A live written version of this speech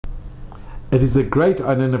It is a great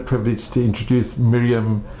honor and a privilege to introduce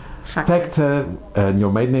Miriam Factor, and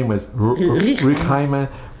your maiden name was Rikheimer.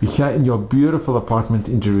 We're here in your beautiful apartment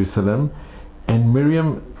in Jerusalem. And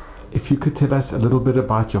Miriam, if you could tell us a little bit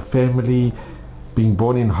about your family, being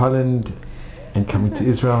born in Holland and coming to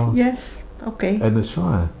Israel. Yes, okay. And the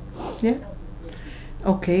Shoah. Yeah.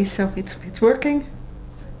 Okay, so it's working.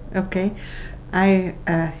 Okay. In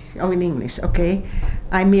English, okay.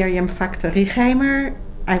 I'm Miriam Factor Rikheimer.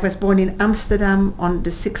 I was born in Amsterdam on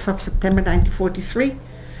the 6th of September 1943.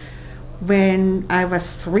 When I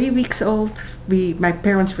was 3 weeks old, my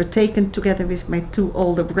parents were taken together with my two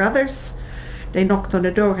older brothers. They knocked on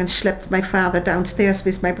the door and schlepped my father downstairs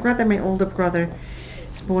with my brother. My older brother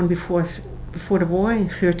was born before the war in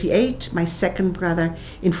 38, my second brother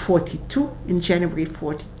in 42, in January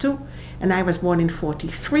 42, and I was born in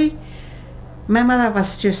 43. My mother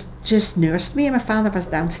was just nursed me, and my father was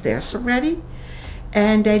downstairs already,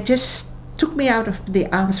 and they just took me out of the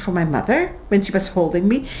arms from my mother when she was holding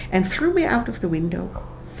me and threw me out of the window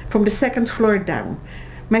from the second floor down.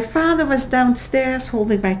 My father was downstairs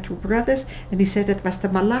holding my two brothers, and he said it was the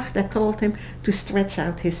malach that told him to stretch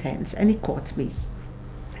out his hands, and he caught me.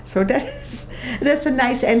 So that's a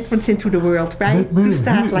nice entrance into the world, right? Miriam, to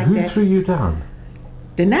start like who that. Threw you down?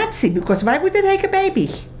 The Nazi, because why would they take a baby?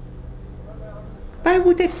 Why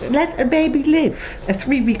would they let a baby live, a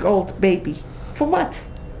 3-week-old baby? For what?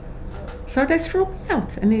 So they threw me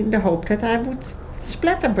out, and in the hope that I would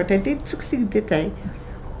splatter, but they didn't succeed, did they?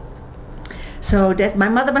 So that my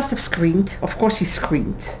mother must have screamed. Of course she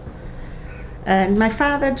screamed. And my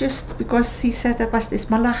father, just because he said there was this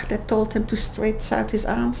malach that told him to stretch out his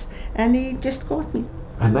arms, and he just caught me.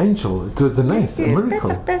 An angel. It was a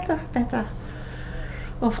miracle. Better.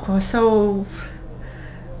 Of course. So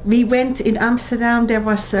we went in Amsterdam. There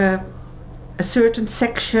was a certain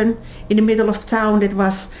section in the middle of town that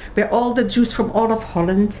was where all the Jews from all of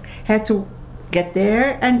Holland had to get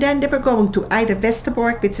there, and then they were going to either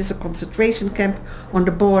Westerbork, which is a concentration camp on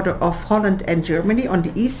the border of Holland and Germany on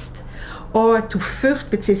the east, or to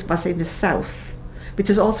Vught, which was in the south,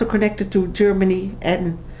 which is also connected to Germany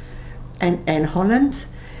and Holland.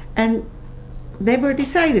 And they were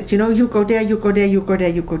decided, you go there, you go there, you go there,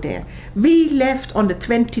 you go there. We left on the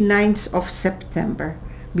 29th of September.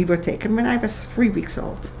 We were taken when I was 3 weeks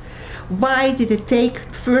old. Why did it take,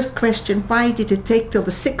 first question, why did it take till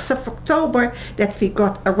the 6th of October that we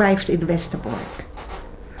arrived in Westerbork?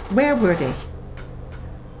 Where were they?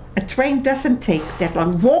 A train doesn't take that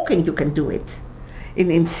long. Walking you can do it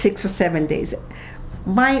in 6 or 7 days.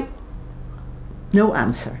 Why? No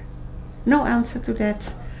answer. No answer to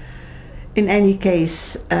that. In any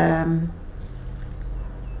case,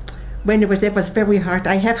 when that was very hard.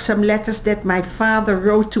 I have some letters that my father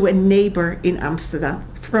wrote to a neighbor in Amsterdam,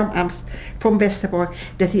 from Westerbork,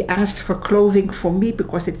 that he asked for clothing for me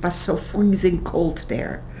because it was so freezing cold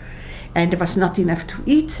there. And there was not enough to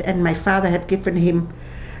eat, and my father had given him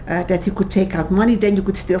that he could take out money. Then you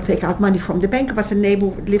could still take out money from the bank. It was a neighbor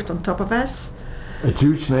who lived on top of us. A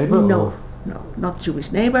Jewish neighbor? No, not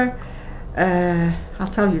Jewish neighbor. I'll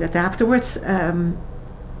tell you that afterwards.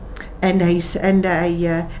 And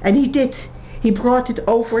he did. He brought it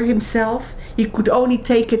over himself. He could only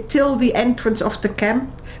take it till the entrance of the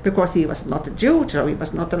camp because he was not a Jew, so he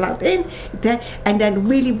was not allowed in. And then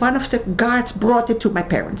really one of the guards brought it to my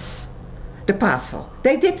parents. The parcel.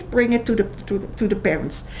 They did bring it to the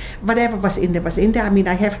parents. Whatever was in there was in there. I mean,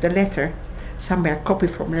 I have the letter somewhere, a copy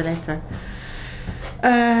from the letter.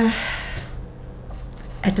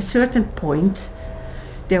 At a certain point,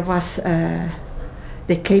 there was.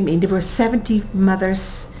 They came in. There were 70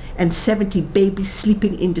 mothers and 70 babies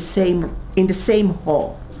sleeping in the same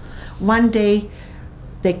hall. One day,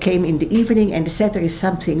 they came in the evening and they said there is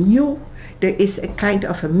something new. There is a kind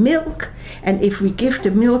of a milk, and if we give the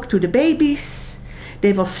milk to the babies,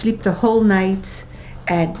 they will sleep the whole night,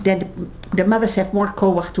 and then the mothers have more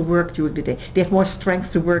koach to work during the day. They have more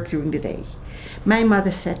strength to work during the day. My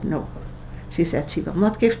mother said no. She said she will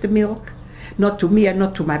not give the milk, not to me and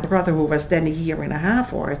not to my brother, who was then 1.5 years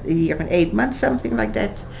or 1 year and 8 months, something like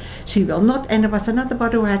that. She will not, and there was another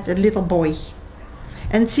mother who had a little boy,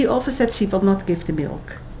 and she also said she will not give the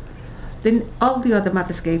milk. Then all the other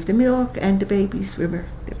mothers gave the milk, and the babies they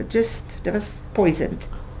was poisoned.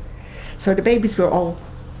 So the babies were all,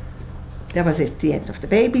 that was it, the end of the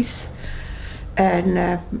babies. And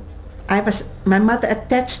my mother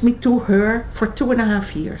attached me to her for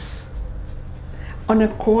 2.5 years. On a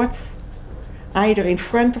court, either in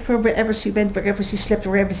front of her, wherever she went, wherever she slept,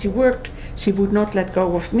 wherever she worked, she would not let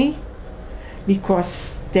go of me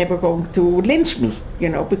because they were going to lynch me,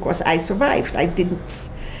 because I survived.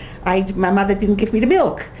 My mother didn't give me the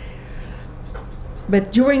milk.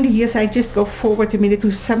 But during the years, I just go forward a minute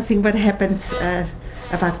to something what happened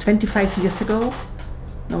about 25 years ago.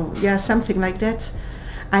 No, yeah, something like that.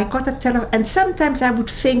 I got a telephone, and sometimes I would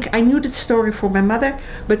think I knew that story from my mother,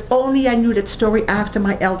 but only I knew that story after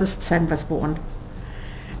my eldest son was born.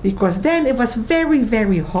 Because then it was very,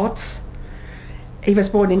 very hot. He was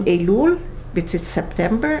born in Elul, which is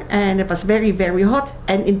September, and it was very, very hot.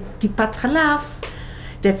 And in Tipat Halav,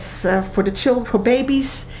 that's for the children, for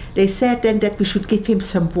babies, they said then that we should give him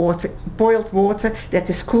some water, boiled water that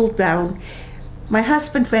is cooled down. My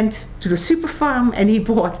husband went to the super farm and he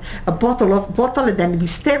bought a bottle and then we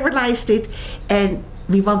sterilized it and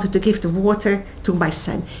we wanted to give the water to my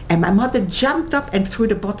son. And my mother jumped up and threw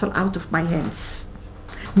the bottle out of my hands.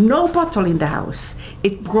 No bottle in the house.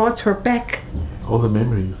 It brought her back. All the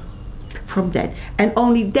memories. From that. And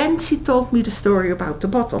only then she told me the story about the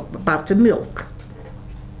bottle, about the milk.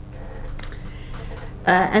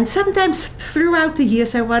 And sometimes throughout the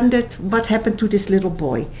years I wondered what happened to this little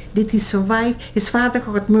boy. Did he survive? His father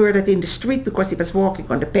got murdered in the street because he was walking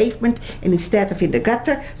on the pavement and instead of in the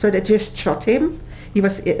gutter, so they just shot him. He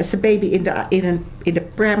was as a baby in the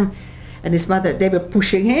pram, and his mother, they were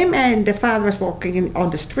pushing him, and the father was walking on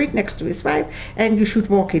the street next to his wife, and you should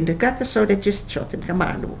walk in the gutter, so they just shot him.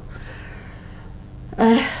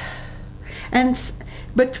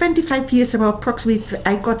 But 25 years ago, approximately,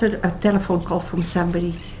 I got a telephone call from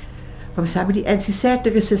somebody, and she said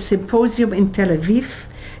there is a symposium in Tel Aviv.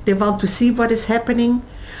 They want to see what is happening,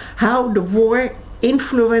 how the war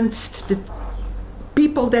influenced the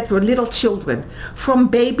people that were little children, from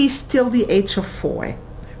babies till the age of 4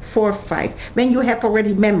 or 5. When you have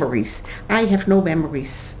already memories. I have no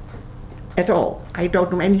memories at all. I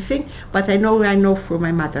don't know anything, but I know through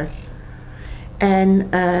my mother.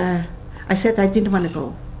 And I said I didn't want to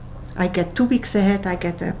go. I get 2 weeks ahead, I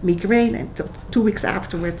get a migraine, and 2 weeks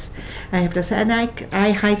afterwards I have this, and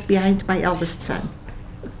I hide behind my eldest son.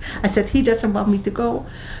 I said, he doesn't want me to go.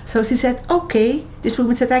 So she said, okay. This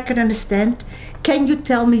woman said, I can understand. Can you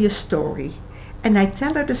tell me a story? And I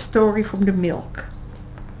tell her the story from the milk.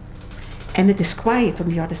 And it is quiet on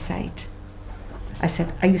the other side. I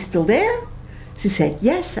said, are you still there? She said,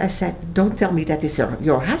 yes. I said, don't tell me that is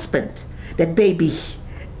your husband, that baby.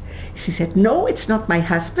 She said, no, it's not my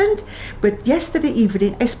husband, but yesterday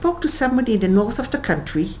evening I spoke to somebody in the north of the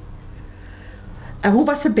country who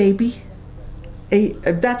was a baby,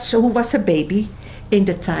 a Dutch who was a baby in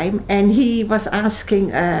the time, and he was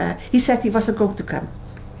asking, he said he wasn't going to come.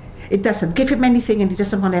 It doesn't give him anything and he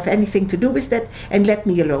doesn't want to have anything to do with that, and let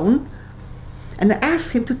me alone. And I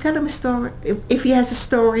asked him to tell him a story, if he has a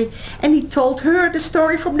story, and he told her the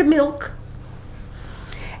story from the milk.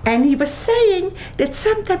 And he was saying that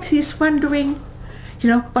sometimes he is wondering, you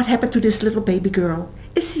know, what happened to this little baby girl?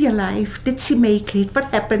 Is she alive? Did she make it? What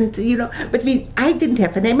happened? You know, but I didn't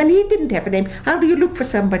have a name and he didn't have a name. How do you look for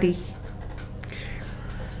somebody?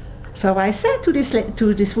 So I said to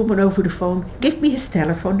this woman over the phone, give me his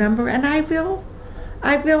telephone number and I will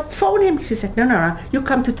phone him. She said, no, you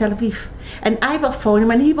come to Tel Aviv. And I will phone him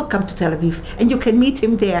and he will come to Tel Aviv. And you can meet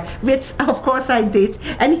him there, which of course I did.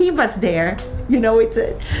 And he was there. You know,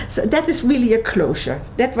 so that is really a closure.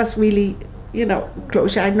 That was really, you know,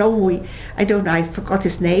 closure. I know who I forgot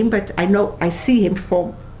his name, but I know, I see him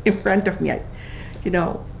from in front of me. You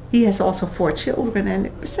know, he has also 4 children and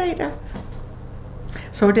Beseda.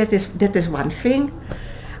 So that is one thing.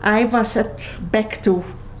 I was back to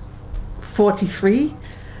 43.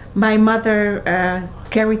 My mother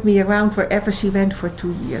carried me around wherever she went for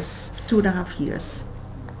 2 years, 2.5 years,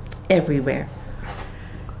 everywhere.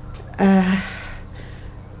 A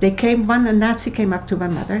Nazi came up to my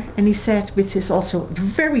mother and he said, which is also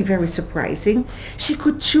very, very surprising, she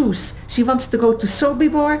could choose. She wants to go to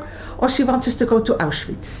Sobibor or she wants us to go to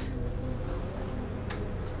Auschwitz.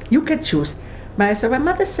 You can choose. So my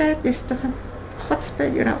mother said, Mr.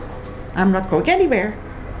 Godspe, you know, I'm not going anywhere.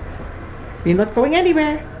 We're not going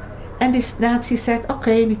anywhere. And this Nazi said,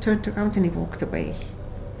 okay, and he turned around and he walked away.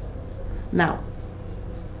 Now,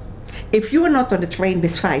 if you are not on the train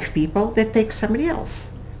with 5 people, then take somebody else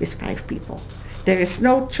with 5 people. There is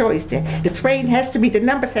no choice there. The train has to be, the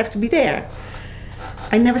numbers have to be there.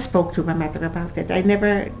 I never spoke to my mother about that. I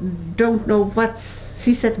don't know what,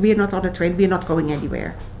 she said, we're not on the train, we're not going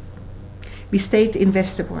anywhere. We stayed in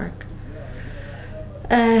Westerbork.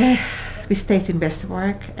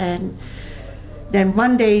 And then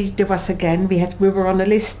one day there was again, we were on a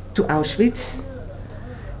list to Auschwitz,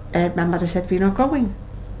 and my mother said, we're not going.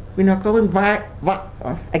 We're not going. Why? What?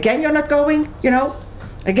 Again you're not going, you know?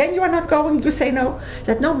 Again you are not going, you say no. I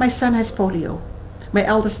said, no, my son has polio. My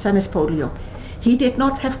eldest son has polio. He did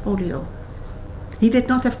not have polio. He did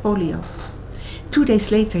not have polio. 2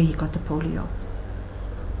 days later he got the polio.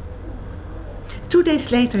 2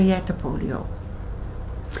 days later he had the polio.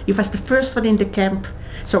 He was the first one in the camp,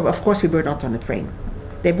 so of course we were not on the train.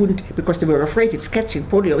 They wouldn't, because they were afraid it's catching,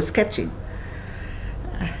 polio is catching.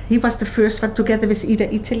 He was the first one, together with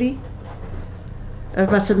Ida Italy.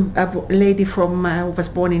 Was a lady from who was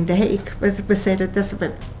born in The Hague.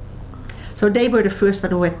 So they were the first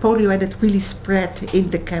one who had polio, and it really spread in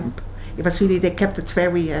the camp. It was really, they kept it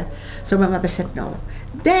very, so my mother said no.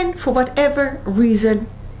 Then, for whatever reason,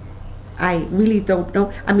 I really don't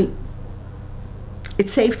know. I mean, it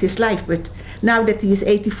saved his life, but now that he is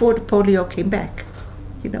 84, the polio came back.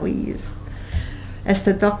 You know, he is, as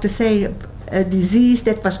the doctors say, a disease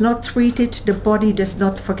that was not treated, the body does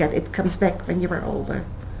not forget. It comes back when you are older.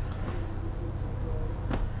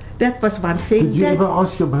 That was one thing. Did you ever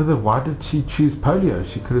ask your mother why did she choose polio?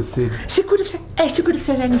 She could have said... She could have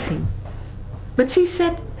said anything. But she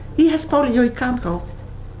said, he has polio, he can't go.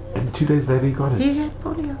 And 2 days later he got it? He had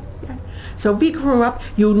polio, yeah. So we grew up,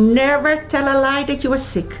 you never tell a lie that you are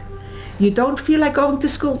sick. You don't feel like going to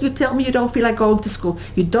school, you tell me you don't feel like going to school.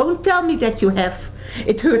 You don't tell me that you have,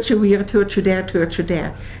 it hurts you here, it hurts you there, it hurts you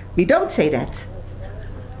there. We don't say that.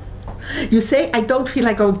 You say, I don't feel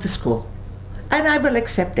like going to school. And I will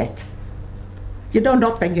accept that. You know,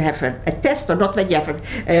 not when you have a test, or not when you have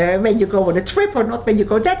when you go on a trip, or not when you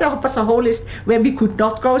go. That was a whole list where we could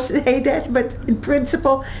not go say that, but in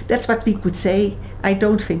principle, that's what we could say. I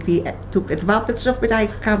don't think we took advantage of, but I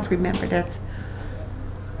can't remember that.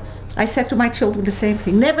 I said to my children the same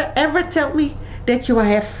thing. Never ever tell me that you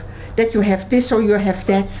have this or you have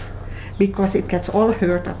that, because it gets all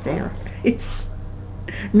hurt up there.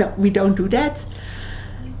 No, we don't do that.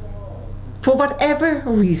 For whatever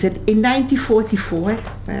reason, in 1944,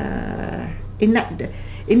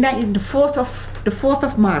 the 4th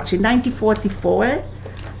of March in 1944,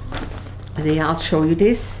 I'll show you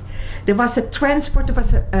this. There was a transport. There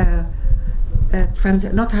was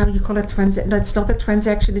not how you call it, no, it's not a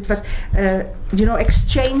transaction. It was,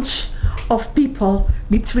 exchange of people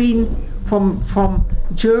from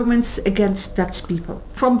Germans against Dutch people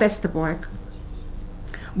from Westerbork.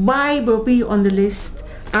 Why were we on the list?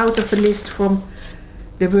 Out of the list from,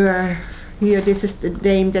 there were, here this is the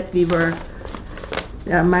name that we were,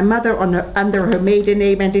 my mother under her maiden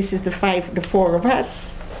name, and this is the 4 of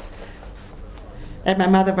us. And my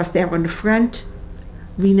mother was there on the front.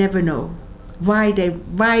 We never know why they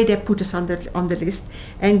put us on the list.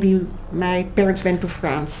 And my parents went to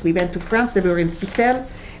France. We went to France, they were in Vittel,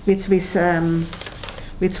 which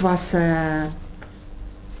was a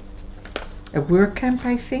work camp,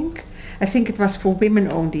 I think. I think it was for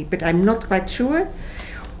women only, but I'm not quite sure,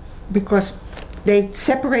 because they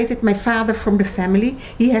separated my father from the family.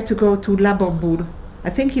 He had to go to Labourbourg.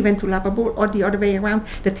 I think he went to Labourbourg, or the other way around,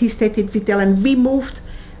 that he stayed in Vittel, and we moved.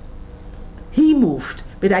 He moved,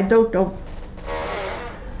 but I don't know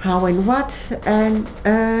how and what, and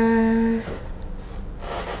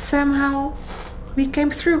somehow we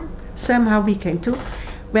came through.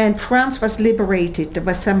 When France was liberated, there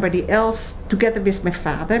was somebody else together with my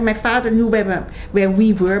father. My father knew where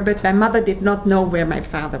we were, but my mother did not know where my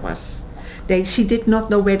father was. She did not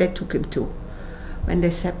know where they took him to when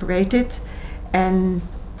they separated. And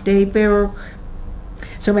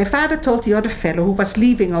so my father told the other fellow who was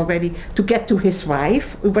leaving already to get to his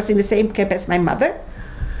wife, who was in the same camp as my mother.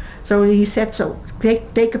 So he said, so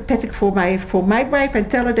take a paddock for my wife and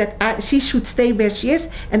tell her that she should stay where she is,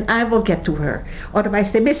 and I will get to her.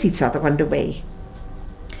 Otherwise they miss each other on the way.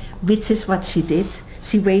 Which is what she did.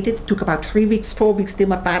 She waited. It took about 4 weeks till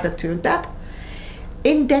my father turned up.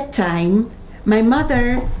 In that time, my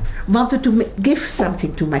mother wanted to give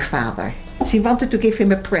something to my father. She wanted to give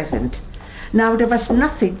him a present. Now there was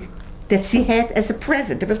nothing that she had as a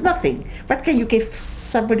present. There was nothing. What can you give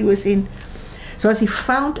somebody who is in? So she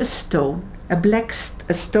found a stone,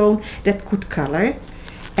 a stone that could color,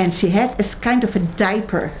 and she had a kind of a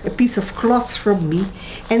diaper, a piece of cloth from me,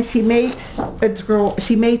 and she made a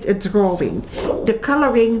drawing. The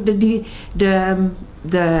coloring, the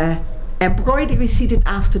embroidery she did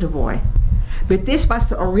after the war. But this was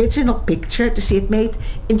the original picture that she had made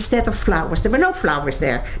instead of flowers. There were no flowers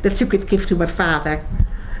there that she could give to my father.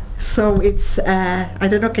 So it's, I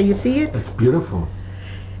don't know, can you see it? It's beautiful.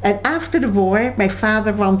 And after the war, my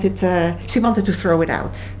father she wanted to throw it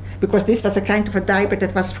out, because this was a kind of a diaper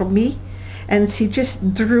that was from me, and she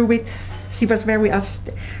just drew it. She was very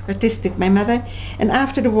artistic, my mother. And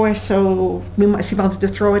after the war, so she wanted to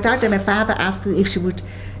throw it out, and my father asked her if she would,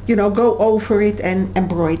 go over it and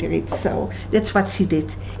embroider it. So that's what she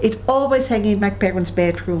did. It always hung in my parents'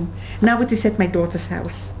 bedroom. Now it is at my daughter's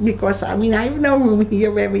house, because I have no room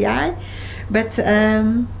here where we are. But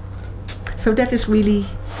so that was really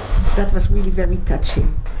very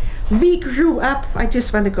touching. We grew up, I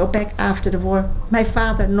just want to go back after the war, my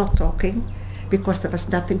father not talking because there was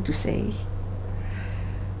nothing to say.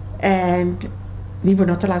 And we were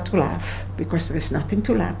not allowed to laugh because there is nothing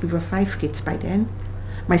to laugh. We were 5 kids by then.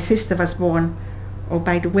 My sister was born, oh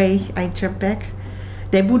by the way, I jump back.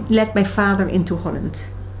 They wouldn't let my father into Holland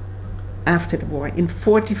after the war. In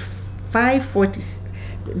 45, 40,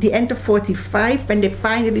 the end of 45, when they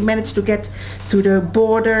finally managed to get to the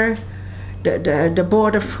border, the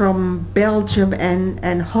border from Belgium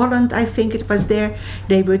and Holland, I think it was there.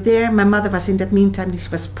 They were there. My mother was in that meantime, she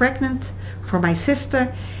was pregnant for my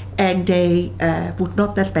sister, and they would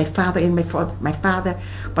not let my father in. My father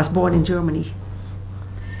was born in Germany.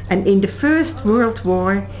 And in the First World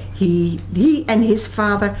War, he and his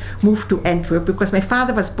father moved to Antwerp because my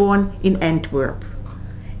father was born in Antwerp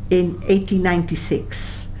in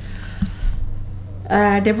 1896.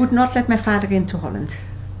 They would not let my father into Holland.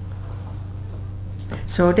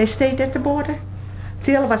 So they stayed at the border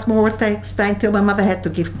till it was more time, till my mother had to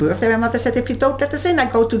give birth. And my mother said, if you don't let us in, I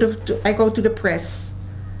go to the press.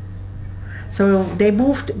 So they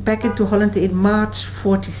moved back into Holland in March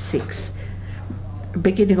 46.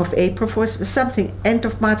 Beginning of April, for something, end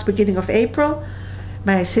of March, beginning of April.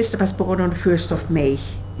 My sister was born on the 1st of May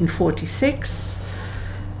in 46.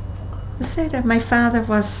 I say that my father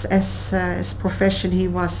was, as profession, he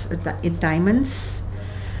was in diamonds.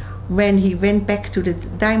 When he went back to the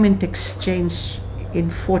diamond exchange in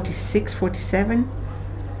 46, 47,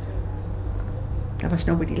 there was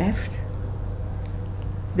nobody left.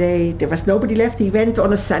 There was nobody left. He went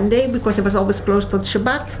on a Sunday because it was always closed on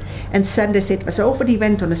Shabbat, and Sunday it was over. He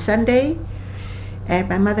went on a Sunday, and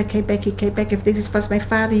my mother came back. He came back. If this was my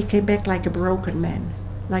father, he came back like a broken man,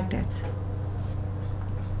 like that.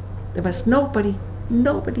 There was nobody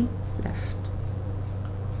left.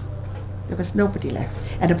 There was nobody left,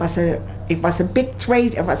 and it was a big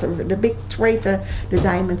trade. It was the big trade, the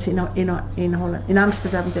diamonds in Holland, in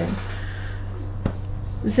Amsterdam then.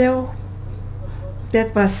 So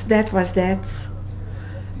that was that.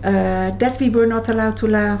 That we were not allowed to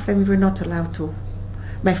laugh, and we were not allowed to.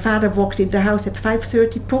 My father walked in the house at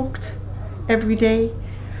 5:30 punct every day.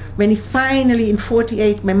 When he finally, in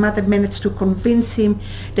 48, my mother managed to convince him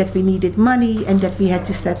that we needed money and that we had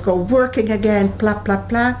to start go working again, blah, blah,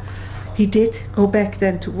 blah. He did go back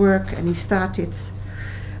then to work, and he started,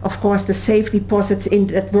 of course, the safe deposits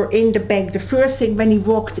that were in the bank. The first thing when he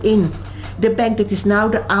walked in, the bank that is now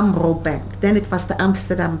the Amro Bank, then it was the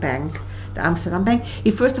Amsterdam Bank. The Amsterdam Bank.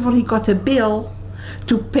 First of all, he got a bill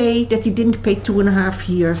to pay that he didn't pay 2.5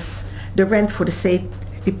 years, the rent for the safe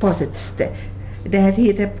deposits. They had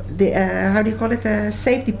how do you call it, a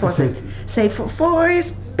safe deposit, safe for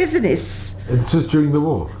his business. And this was during the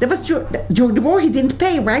war? That was during the war. He didn't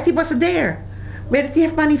pay, right? He wasn't there. Where did he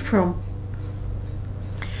have money from?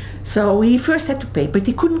 So he first had to pay, but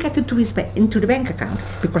he couldn't get into the bank account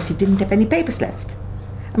because he didn't have any papers left.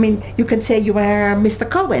 I mean, you can say you are Mr.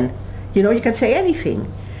 Cohen. You know, you can say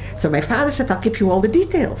anything. So my father said, I'll give you all the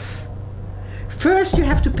details. First you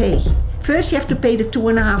have to pay. First you have to pay the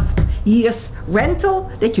 2.5 years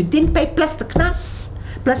rental that you didn't pay, plus the knas,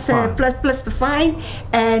 plus the fine,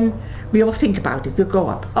 and we'll think about it, we'll go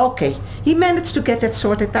up. Okay, he managed to get that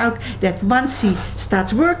sorted out, that once he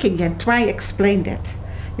starts working and try explain that.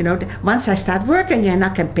 You know, once I start working and I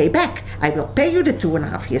can pay back, I will pay you the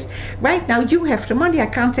 2.5 years. Right now you have the money, I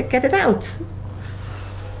can't get it out.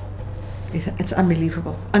 It's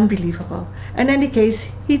unbelievable, unbelievable. In any case,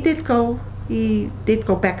 he did go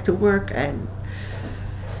back to work, and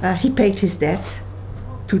he paid his debt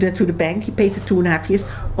to the bank. He paid the 2.5 years.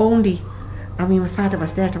 Only, I mean, my father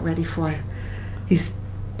was dead already he's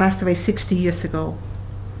passed away 60 years ago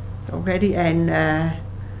already, and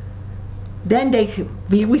then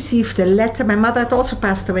we received a letter. My mother had also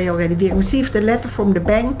passed away already. We received a letter from the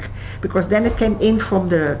bank, because then it came in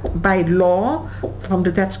by law from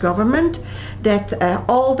the Dutch government, that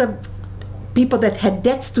all the people that had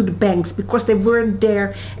debts to the banks, because they weren't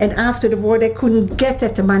there and after the war they couldn't get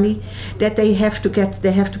at the money, that they have to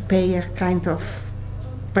pay a kind of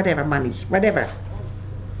whatever money, whatever.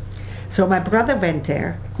 So my brother went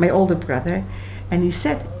there, my older brother, and he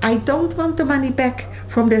said, I don't want the money back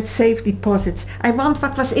from the safe deposits. I want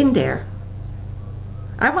what was in there.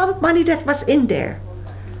 I want money that was in there.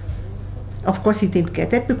 Of course he didn't get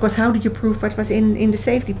that, because how do you prove what was in the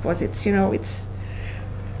safe deposits? You know, it's...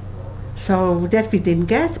 So that we didn't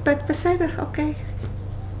get, but we said, okay.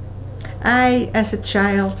 As a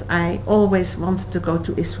child, I always wanted to go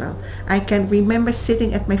to Israel. I can remember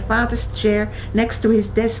sitting at my father's chair next to his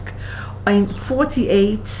desk in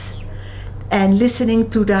 48, and listening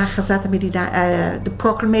to the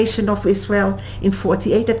proclamation of Israel in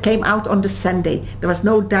 48 that came out on the Sunday. There was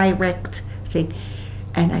no direct thing.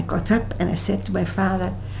 And I got up and I said to my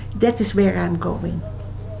father, that is where I'm going.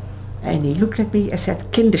 And he looked at me and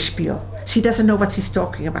said, Kinderspiel. She doesn't know what she's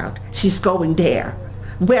talking about. She's going there.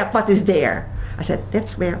 What is there? I said,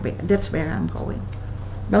 that's where I'm going.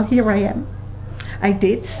 Well, here I am. I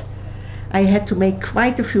did. I had to make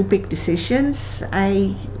quite a few big decisions.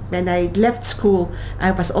 When I left school,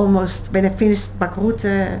 I was almost, when I finished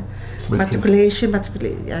matriculation,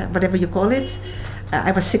 whatever you call it,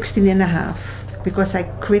 I was 16 and a half, because I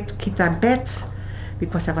quit Kita Bet,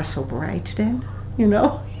 because I was so bright then, you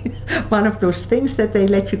know. One of those things that they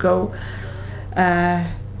let you go.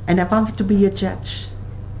 And I wanted to be a judge.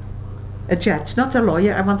 A judge, not a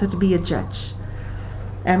lawyer, I wanted to be a judge.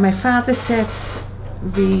 And my father said,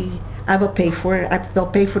 I will pay for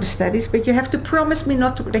the studies, but you have to promise me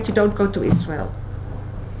that you don't go to Israel.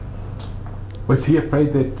 Was he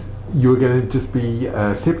afraid that you were going to just be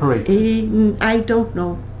separated? I don't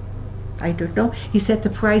know. He said the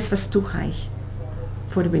price was too high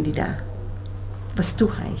for the Medina. It was too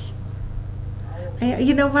high.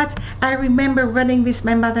 You know what? I remember running with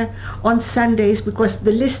my mother on Sundays because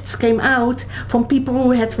the lists came out from people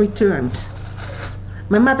who had returned.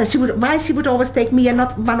 My mother, she would always take me and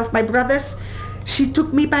not one of my brothers. She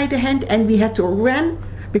took me by the hand and we had to run,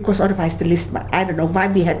 because otherwise the list, I don't know why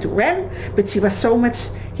we had to run, but she was so much,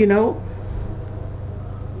 you know.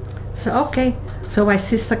 So okay, so my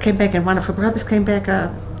sister came back and one of her brothers came back.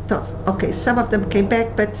 Okay, some of them came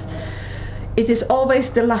back, but it is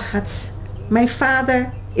always the lachats. My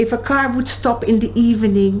father, if a car would stop in the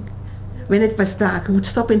evening, when it was dark, he would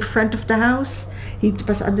stop in front of the house, he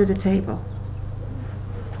was under the table.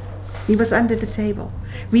 He was under the table.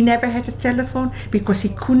 We never had a telephone because he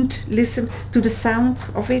couldn't listen to the sound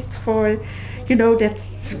of it for, you know, that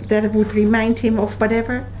it would remind him of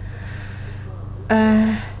whatever.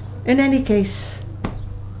 In any case,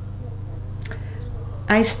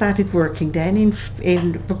 I started working then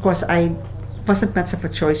because I wasn't much of a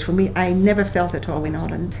choice for me. I never felt at home in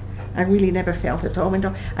Holland. I really never felt at home in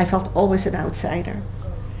Holland. I felt always an outsider.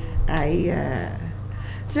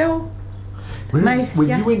 When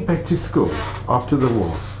you went back to school after the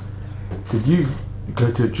war, did you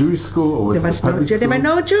go to a Jewish school or was it a public school? There were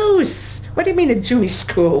no Jews. What do you mean a Jewish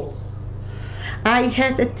school? I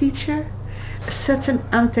had a teacher, such an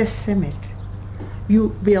anti-Semite.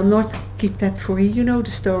 You will not keep that for you. You know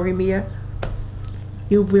the story, Mia.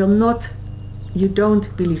 You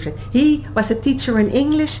don't believe it. He was a teacher in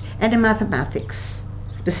English and in mathematics.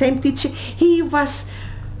 The same teacher. He was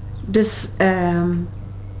this.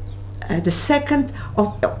 The second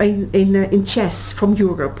in chess from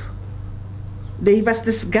Europe. There was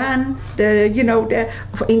this Gan,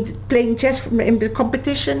 in playing chess in the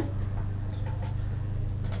competition.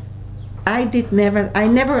 I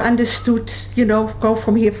never understood, go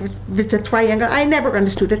from here with the triangle. I never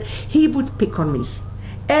understood it. He would pick on me.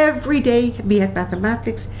 Every day we had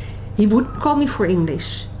mathematics. He wouldn't call me for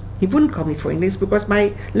English. He wouldn't call me for English because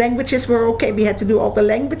my languages were okay. We had to do all the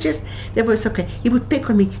languages. That was okay. He would pick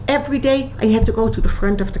on me. Every day I had to go to the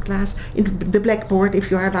front of the class, in the blackboard,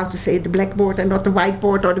 if you are allowed to say the blackboard and not the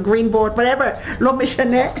whiteboard or the green board, whatever.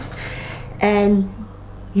 And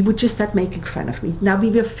he would just start making fun of me. Now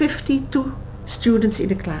we were 52 students in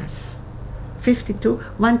the class. 52,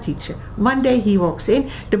 one teacher. One day he walks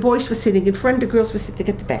in, the boys were sitting in front, the girls were sitting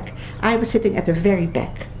at the back. I was sitting at the very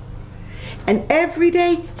back. And every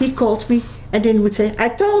day he called me and then would say, I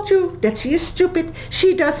told you that she is stupid,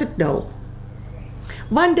 she doesn't know.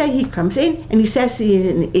 One day he comes in and he says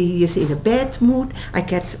he is in a bad mood. I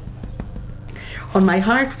get on my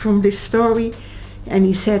heart from this story, and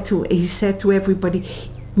he said to everybody,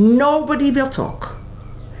 nobody will talk.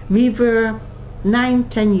 We were 9,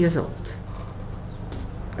 10 years old.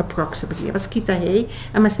 Approximately. I was Kita Hey,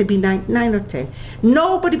 I must have been 9 or 10.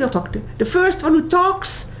 Nobody will talk. The first one who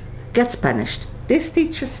talks gets punished. This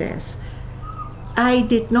teacher says, I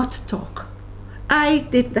did not talk.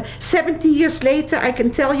 70 years later, I can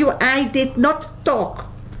tell you, I did not talk.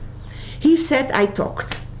 He said I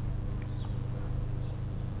talked.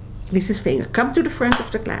 Mrs. Finger, come to the front of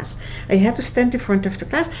the class. I had to stand in front of the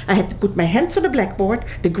class. I had to put my hands on the blackboard,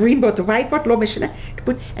 the green board, the whiteboard,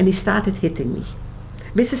 and he started hitting me.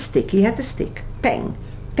 With a stick, he had a stick. Bang,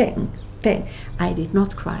 bang, bang. I did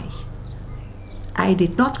not cry. I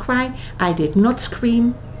did not cry, I did not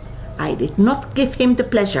scream, I did not give him the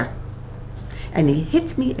pleasure. And he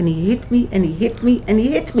hit me, and he hit me, and he hit me, and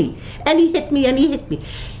he hit me, and he hit me, and he hit me,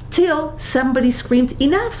 till somebody screamed,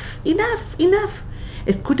 enough, enough, enough.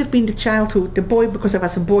 It could have been the child the boy, because it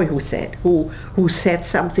was a boy who said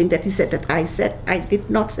something that he said that I said. I did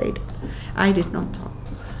not say that. I did not talk.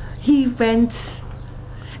 He went,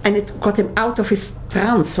 and it got him out of his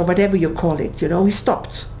trance, or whatever you call it, you know. He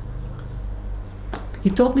stopped. He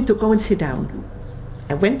told me to go and sit down.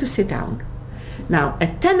 I went to sit down. Now,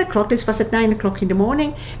 at 10 o'clock, this was at 9 o'clock in the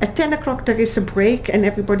morning, at 10 o'clock there is a break and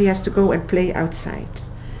everybody has to go and play outside.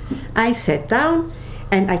 I sat down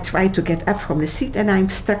and I tried to get up from the seat and I'm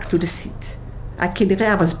stuck to the seat.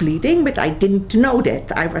 I was bleeding, but I didn't know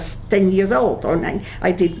that. I was 10 years old, or 9.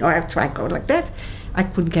 I didn't know. I tried to go like that. I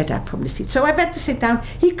couldn't get up from the seat. So I went to sit down.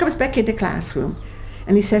 He comes back in the classroom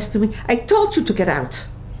and he says to me, I told you to get out.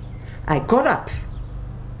 I got up.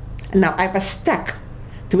 And now I was stuck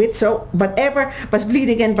to it, so whatever was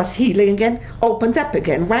bleeding and was healing again, opened up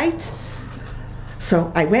again, right? So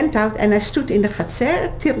I went out and I stood in the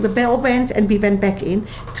Gatser till the bell went and we went back in.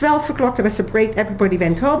 12 o'clock there was a break, everybody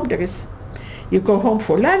went home. You go home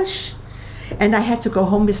for lunch. And I had to go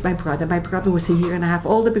home with my brother. My brother was a year and a half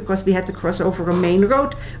older because we had to cross over a main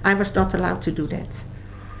road. I was not allowed to do that.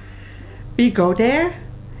 We go there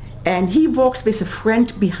and he walks with a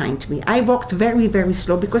friend behind me. I walked very, very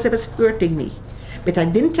slow because it was hurting me. But I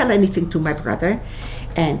didn't tell anything to my brother.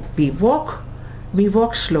 And we walk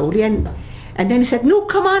slowly and then he said, no,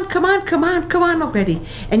 come on already.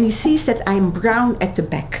 And he sees that I'm brown at the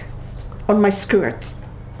back, on my skirt.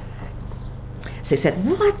 So he said,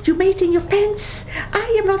 what, you made in your pants?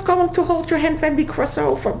 I am not going to hold your hand when we cross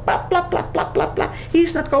over, blah, blah, blah, blah, blah, blah.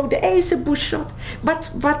 He's not going to, he's a bush shot. But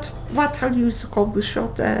what, how do you call bush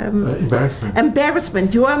shot? Embarrassment.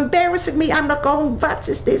 Embarrassment, you are embarrassing me, I'm not going, what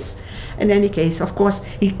is this? In any case, of course,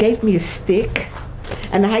 he gave me a stick.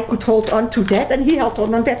 And I could hold on to that, and he held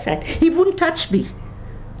on that side. He wouldn't touch me.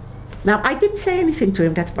 Now, I didn't say anything to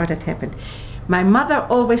him, that's what had happened. My mother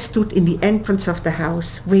always stood in the entrance of the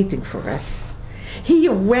house, waiting for us. He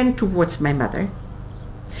went towards my mother.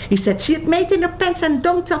 He said, she had made in her pants, and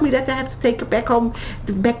don't tell me that I have to take her back home,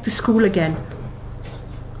 back to school again.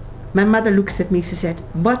 My mother looks at me, she said,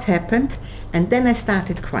 what happened? And then I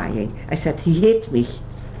started crying. I said, he hit me.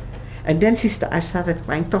 And then I started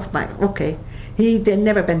crying, tough mind, okay. He then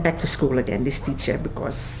never went back to school again, this teacher,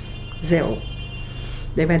 because zero.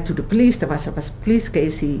 They went to the police, there was a police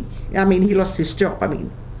case, he lost his job. I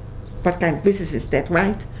mean, what kind of business is that,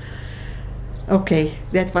 right? Okay,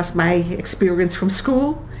 that was my experience from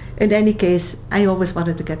school. In any case, I always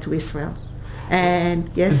wanted to get to Israel. And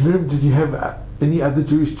yes. And Miriam, did you have any other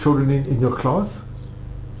Jewish children in your class?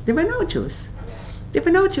 There were no Jews. There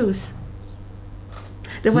were no Jews.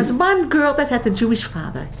 There was one girl that had a Jewish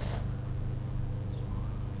father.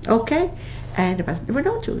 Okay, and there were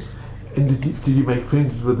no Jews. And did you make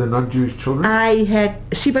friends with the non-Jewish children?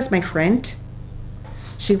 She was my friend.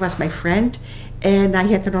 She was my friend, and I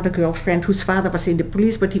had another girlfriend whose father was in the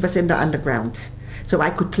police, but he was in the underground, so I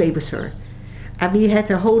could play with her. And we had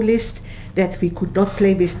a whole list that we could not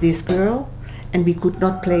play with this girl, and we could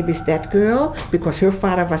not play with that girl, because her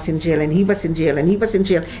father was in jail, and he was in jail, and he was in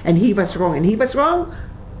jail, and he was wrong, and he was wrong.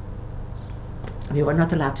 We were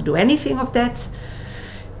not allowed to do anything of that.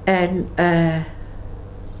 And an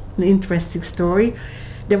interesting story,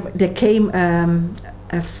 there came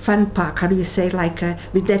a fun park, how do you say, like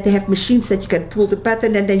with that they have machines that you can pull the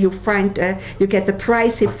button and then you find you get the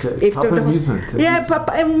prize if amusement. Yeah,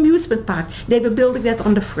 amusement park. They were building that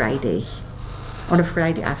on a Friday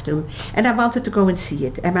afternoon, and I wanted to go and see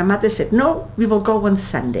it, and my mother said, no, we will go on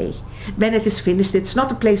Sunday when it is finished. It's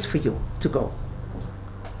not a place for you to go.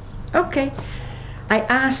 Okay, I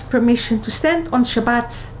asked permission to stand on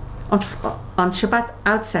Shabbat on Shabbat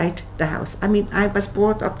outside the house. I mean, I was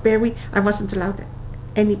brought up I wasn't allowed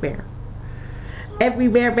anywhere.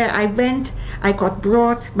 Everywhere where I went, I got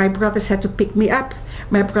brought. My brothers had to pick me up.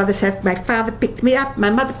 My father picked me up. My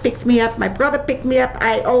mother picked me up. My brother picked me up.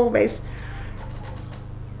 I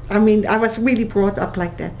was really brought up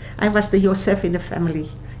like that. I was the Yosef in the family.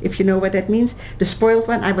 If you know what that means, the spoiled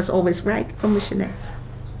one. I was always right, Commissioner.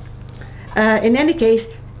 In any case,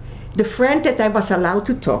 the friend that I was allowed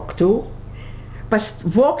to talk to was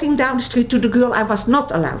walking down the street to the girl I was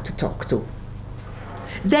not allowed to talk to.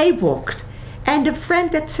 They walked, and the friend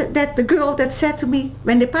the girl that said to me,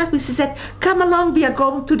 when they passed me, she said, come along, we are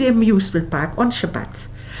going to the amusement park on Shabbat.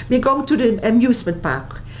 We're going to the amusement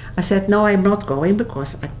park. I said, no, I'm not going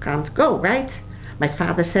because I can't go, right? My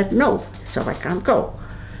father said no, so I can't go.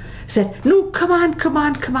 Said, no, come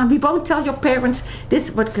on, we won't tell your parents this.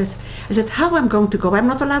 I said, how I'm going to go? I'm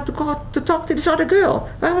not allowed to go to talk to this other girl.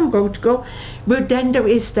 How I'm going to go? But then there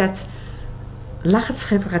is that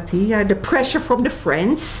the pressure from the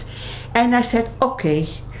friends. And I said, okay,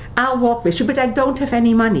 I'll walk with you, but I don't have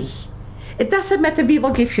any money. It doesn't matter, we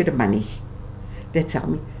will give you the money. They tell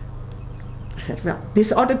me. I said, well,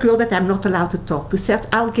 this other girl that I'm not allowed to talk to said,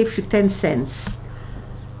 I'll give you 10 cents.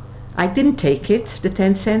 I didn't take it, the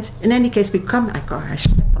 10 cents. In any case, I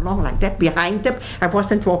stepped along like that behind them. I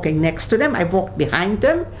wasn't walking next to them, I walked behind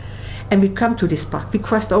them. And we come to this park. We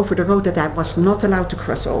crossed over the road that I was not allowed to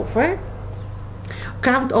cross over.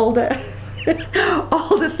 Count all the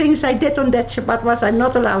all the things I did on that Shabbat was I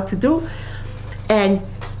not allowed to do. And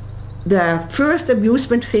the first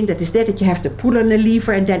amusement thing that is there, that you have to pull on a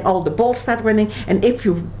lever and then all the balls start running, and if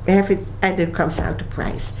you have it, and it comes out the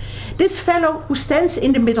prize. This fellow who stands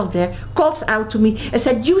in the middle there calls out to me and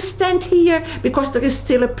said, you stand here because there is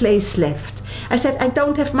still a place left. I said, I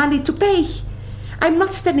don't have money to pay. I'm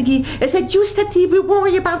not standing here. I said, you stand here, we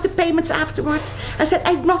worry about the payments afterwards. I said,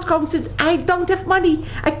 I don't have money.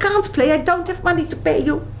 I can't play, I don't have money to pay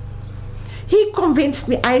you. He convinced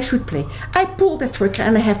me I should play. I pulled the trigger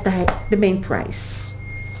and I have the main prize.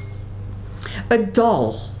 A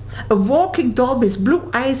doll. A walking doll with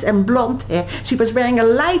blue eyes and blonde hair. She was wearing a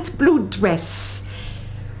light blue dress.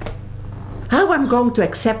 How I'm going to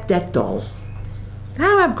accept that doll?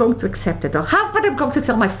 How I'm going to accept that doll? How am I going to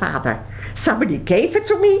tell my father? Somebody gave it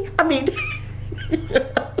to me? I mean,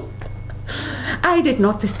 I did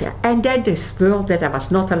not understand. And then this girl that I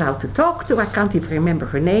was not allowed to talk to, I can't even remember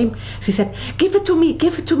her name, she said, give it to me,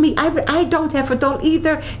 give it to me. I don't have a doll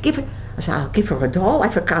either. Give it. I said, I'll give her a doll.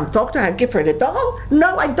 If I can't talk to her, I'll give her the doll.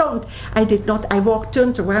 No, I don't. I did not. I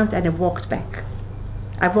turned around and I walked back.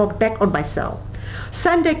 I walked back on myself.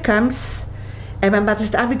 Sunday comes and my mother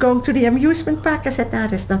said, are we going to the amusement park? I said, no,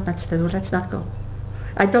 there's not much to do. Let's not go.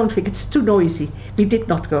 I don't think it's too noisy. We did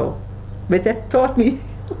not go. But that taught me.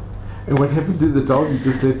 And what happened to the doll? You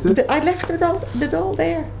just left it? I left the doll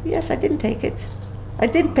there. Yes, I didn't take it. I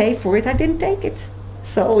didn't pay for it. I didn't take it.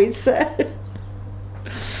 So it's...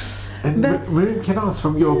 And Miriam, can I ask,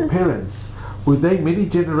 from your parents, were they many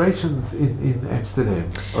generations in Amsterdam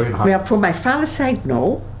or in Holland? Well, from my father's side,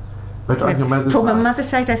 no. But on your mother's side? From my mother's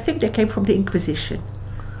side, I think they came from the Inquisition,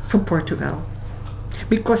 from Portugal.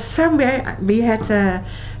 Because somewhere we had,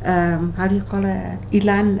 how do you call it,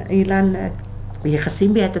 Ilan, we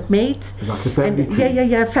had it made. Like a family tree?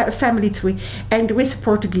 Yeah, family tree. And there is a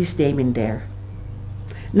Portuguese name in there.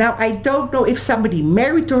 Now, I don't know if somebody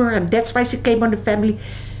married her and that's why she came on the family.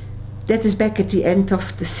 That is back at the end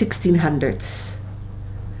of the 1600s.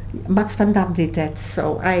 Max van Dam did that,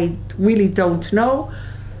 so I really don't know.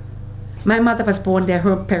 My mother was born there,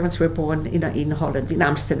 her parents were born in Holland, in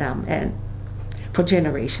Amsterdam, and for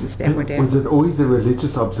generations they were there. Was it always a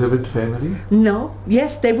religious, observant family? No,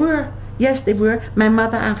 yes they were. Yes, they were. My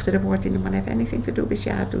mother after the war didn't want to have anything to do with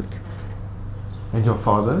Yahudut. And your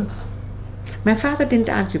father? My father didn't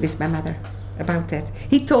argue with my mother about that.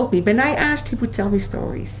 He told me, when I asked, he would tell me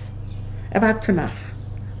stories about Tanakh.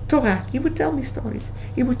 Torah, he would tell me stories.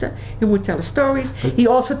 He would tell stories. He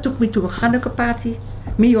also took me to a Hanukkah party.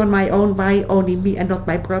 Me on my own, why only me and not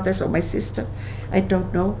my brothers or my sister? I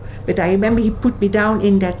don't know. But I remember he put me down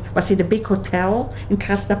in a big hotel in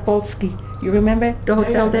Krasnopolski. You remember the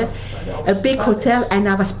hotel there? A big hotel, and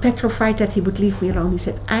I was petrified that he would leave me alone. He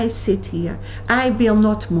said, I sit here. I will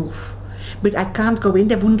not move. But I can't go in.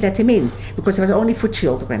 They wouldn't let him in because it was only for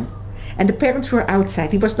children. And the parents were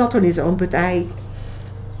outside. He was not on his own, but I,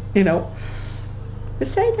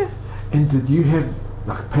 Beseder. And did you have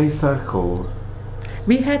like Pesach or?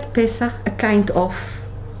 We had Pesach, a kind of.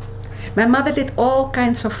 My mother did all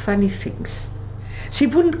kinds of funny things. She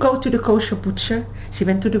wouldn't go to the kosher butcher. She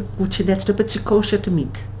went to the butcher next door, but she koshered the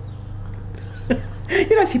meat.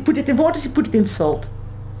 She put it in water, she put it in salt.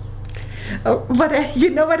 But you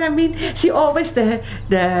know what I mean? She always how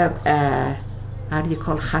do you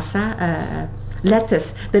call chassa?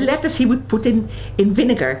 Lettuce. The lettuce she would put in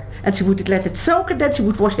vinegar, and she would let it soak, and then she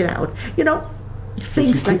would wash it out.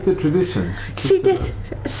 Things like. She kept the tradition. She did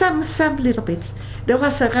some little bit. There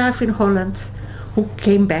was a Rav in Holland who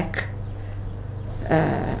came back.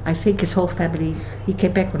 I think his whole family. He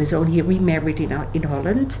came back on his own. He remarried in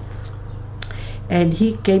Holland. And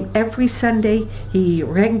he came every Sunday. He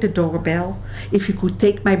rang the doorbell. If you could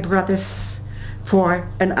take my brothers for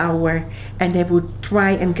an hour, and they would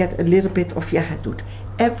try and get a little bit of Yahudut.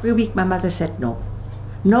 Every week my mother said no.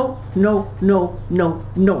 No, no, no, no,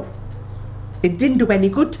 no. It didn't do any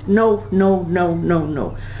good. No, no, no, no,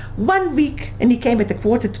 no. 1 week, and he came at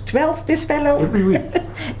 11:45, this fellow. Every week?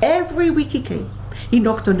 Every week he came. He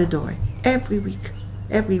knocked on the door. Every week.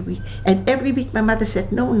 Every week. And every week my mother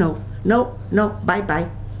said, no, no, no, no, bye-bye.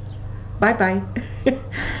 Bye-bye.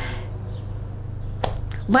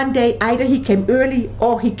 One day, either he came early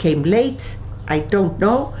or he came late. I don't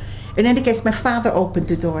know. In any case, my father opened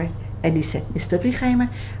the door and he said, Mr. Righeimer,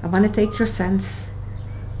 I want to take your sons.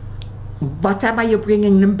 What time are you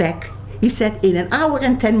bringing them back? He said, in an hour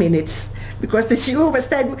and 10 minutes. Because the shiur was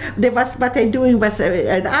what they're doing was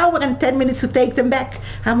an hour and 10 minutes to take them back.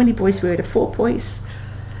 How many boys were there? 4 boys.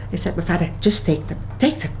 He said, my father, just take them,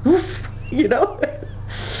 oof, you know.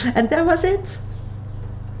 And that was it.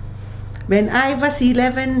 When I was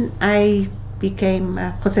 11, I became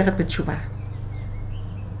Choseret B'Tshuva.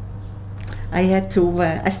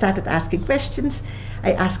 I started asking questions.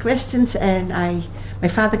 I asked questions, and my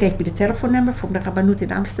father gave me the telephone number from the Rabbanut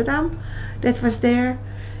in Amsterdam that was there.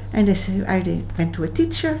 And I went to a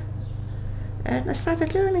teacher, and I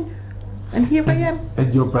started learning. And here I am.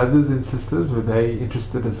 And your brothers and sisters, were they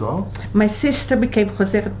interested as well? My sister became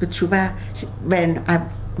Choseret B'Tshuva when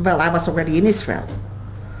I was already in Israel.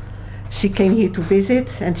 She came here to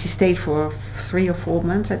visit, and she stayed for 3 or 4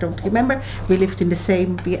 months, I don't remember. We lived in the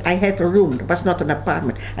same, I had a room, it was not an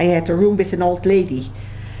apartment. I had a room with an old lady.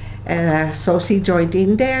 So she joined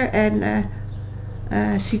in there, and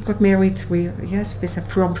she got married with a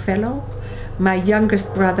from fellow. My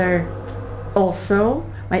youngest brother also.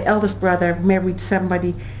 My eldest brother married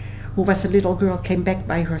somebody who was a little girl, came back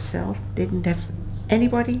by herself, didn't have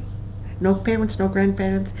anybody. No parents, no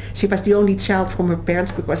grandparents. She was the only child from her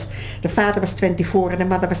parents because the father was 24 and the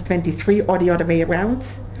mother was 23, or the other way around.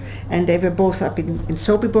 And they were both up in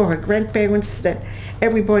Sobibor, her grandparents, that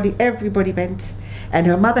everybody went. And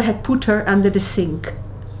her mother had put her under the sink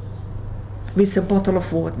with a bottle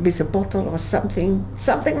of water, with a bottle or something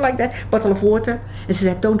like that, bottle of water. And she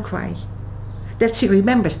said, don't cry. That she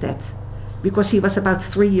remembers that, because she was about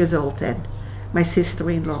 3 years old then, my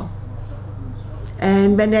sister-in-law.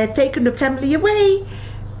 And when they had taken the family away,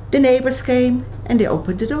 the neighbors came and they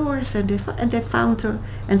opened the doors and they found her,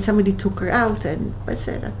 and somebody took her out, and I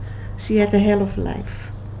said, she had a hell of a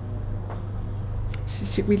life.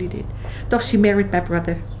 She really did. Though she married my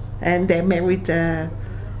brother, and they're married,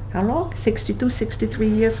 how long? 62, 63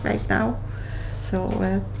 years right now.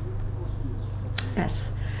 So,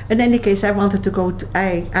 yes. In any case, I wanted to go to,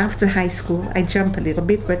 after high school, I jump a little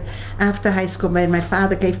bit, but after high school, when my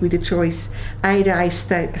father gave me the choice, either I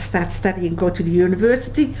start studying, go to the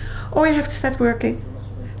university, or I have to start working.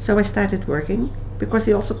 So I started working, because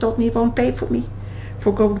he also told me he won't pay for me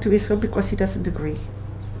for going to Israel, because he doesn't agree.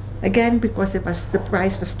 Again, because the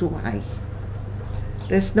price was too high.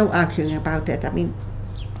 There's no arguing about that, I mean,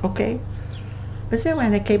 okay. But so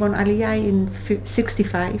when I came on Aliyah in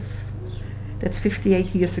 65, that's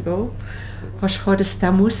 58 years ago. Rosh Chodesh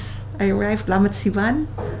Tammuz, I arrived, Lamed Sivan.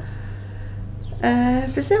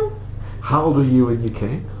 So. How old were you when you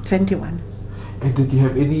came? 21. And did you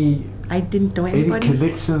have any... I didn't know anybody. Any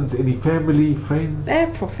connections, any family, friends?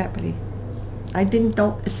 For family. I didn't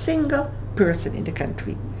know a single person in the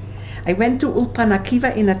country. I went to Ulpan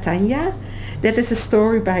Akiva in Netanya. That is a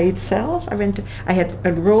story by itself. I had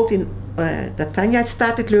enrolled in Netanya. I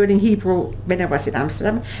started learning Hebrew when I was in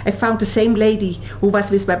Amsterdam. I found the same lady who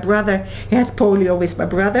was with my brother. He had polio with my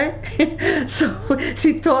brother. So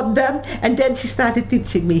she taught them, and then she started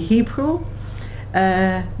teaching me Hebrew.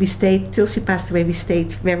 We stayed, till she passed away, we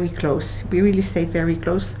stayed very close. We really stayed very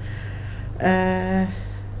close. What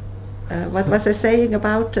was I saying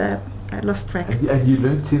about... I lost track. And you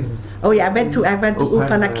learned in... Oh yeah, I went to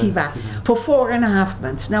Ulpan Akiva for 4.5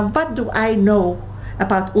 months. Now what do I know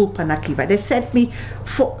about Ulpan Akiva? They sent me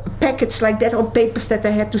a package like that on papers that I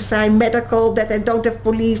had to sign, medical, that I don't have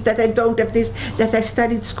police, that I don't have this, that I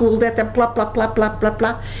studied school, that I blah blah blah blah blah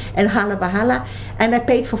blah, and hala bahala. And I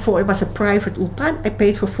paid for it was a private Ulpan, I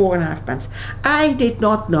paid for 4.5 months. I did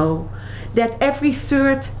not know that every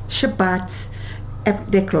third Shabbat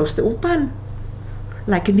they closed the Ulpan.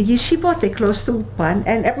 Like in the yeshiva, they close to Ulpan,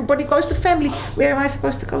 and everybody goes to family. Where am I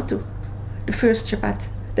supposed to go to? The first Shabbat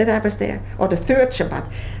that I was there, or the third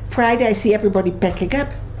Shabbat. Friday, I see everybody packing up.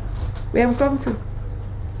 Where am I going to?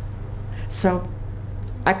 So,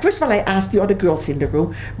 first of all, I asked the other girls in the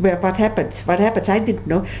room, what happened? What happens? I didn't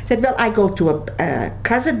know. I said, well, I go to a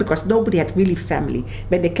cousin, because nobody had really family.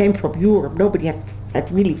 When they came from Europe, nobody had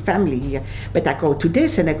really family here. But I go to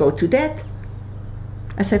this and I go to that.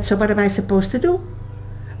 I said, so what am I supposed to do?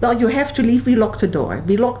 Well, you have to leave. We locked the door.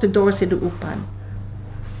 We locked the doors in the Ulpan.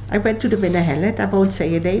 I went to the Menahelet. I won't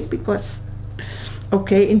say a name because,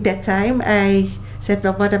 okay, in that time I said,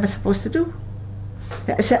 well, what am I supposed to do?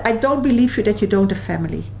 I said, I don't believe you that you don't have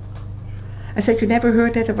family. I said, you never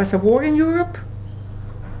heard that there was a war in Europe?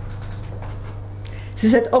 She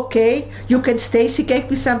said, okay, you can stay. She gave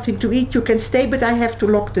me something to eat. You can stay, but I have to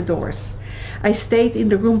lock the doors. I stayed in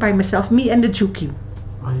the room by myself, me and the Jukim.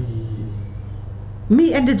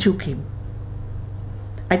 Me and the Jukim.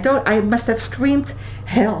 I must have screamed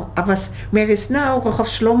hell. Where is now Rogoff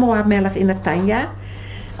Shlomo HaMelech in Netanya.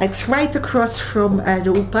 It's right across from,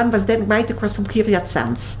 the Ulpan was then right across from Kiryat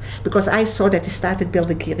Sanz, because I saw that he started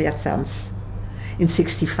building Kiryat Sanz in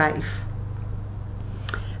 65.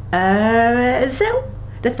 So,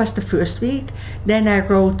 that was the first week. Then I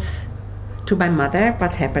wrote to my mother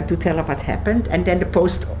what happened, to tell her what happened, and then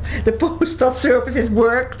the postal services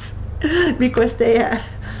worked, because they,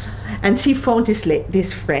 and she phoned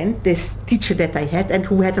this friend, this teacher that I had, and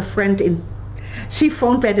who had a friend in, she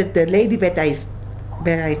phoned the lady that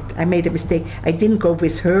where I made a mistake. I didn't go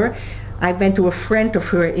with her. I went to a friend of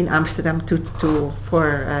her in Amsterdam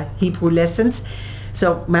for Hebrew lessons.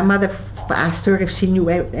 So my mother asked her if she knew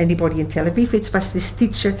anybody in Tel Aviv. It was this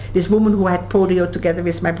teacher, this woman who had polio together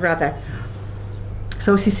with my brother.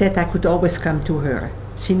 So she said I could always come to her.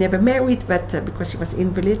 She never married, but because she was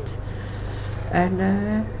invalid. And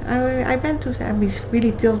I went to her. I mean,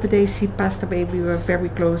 really till the day she passed away, we were very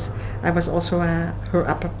close. I was also her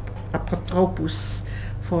apotropos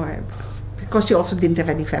for her, because she also didn't have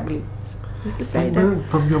any family. And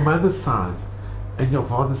from your mother's side and your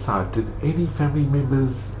father's side, did any family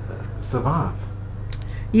members survive?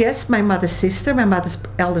 Yes, my mother's sister, my mother's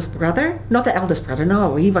eldest brother. Not the eldest brother,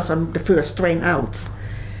 no, he was on the first train out.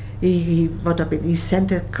 He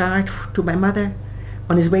sent a card to my mother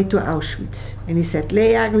on his way to Auschwitz. And he said,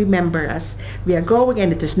 Leah, remember us. We are going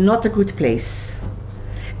and it is not a good place.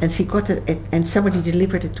 And she got it, and somebody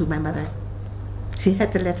delivered it to my mother. She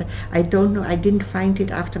had the letter. I don't know, I didn't find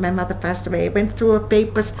it after my mother passed away. I went through her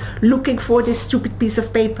papers looking for this stupid piece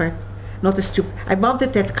of paper. Not a stupid, I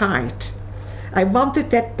wanted that card. I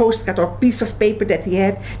wanted that postcard or piece of paper that he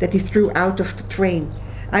had, that he threw out of the train.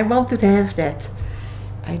 I wanted to have that.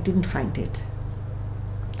 I didn't find it.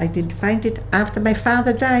 I didn't find it. After my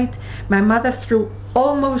father died, my mother threw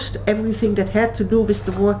almost everything that had to do with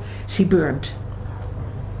the war, she burned.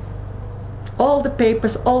 All the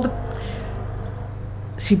papers,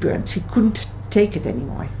 she burned. She couldn't take it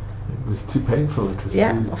anymore. It was too painful. It was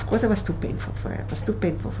of course it was too painful for her. It was too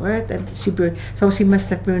painful for her, and she burned. So she must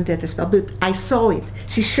have burned that as well. But I saw it.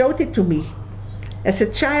 She showed it to me. As a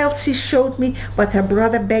child, she showed me what her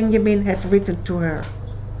brother Benjamin had written to her.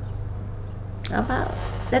 Well,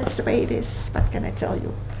 that's the way it is. What can I tell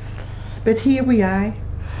you? But here we are.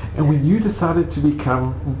 And when you decided to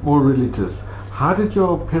become more religious, how did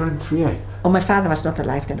your parents react? Oh, my father was not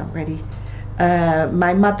alive then already.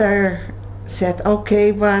 My mother said,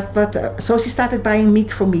 okay, so she started buying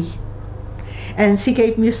meat for me. And she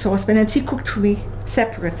gave me a saucepan and she cooked for me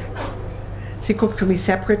separate. She cooked for me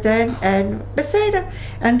separate then and beside.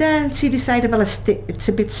 And then she decided, well, it's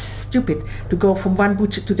a bit stupid to go from one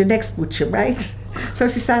butcher to the next butcher, right? So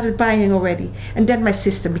she started buying already. And then my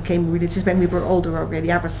sister became religious when we were older already.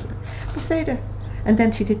 I was beside her. And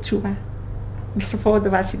then she did tshuva. She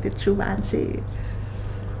did tshuva and she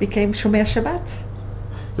became Shomer Shabbat.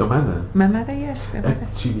 Your mother? My mother, yes. My mother.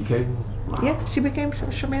 She became... Wow. Yeah, she became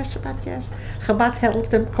Shomer Shabbat, yes. Chabad held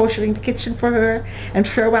them kosher in the kitchen for her and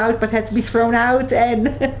throw out what had to be thrown out and...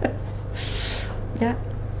 yeah.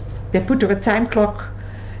 They put her a time clock.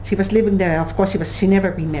 She was living there. Of course, she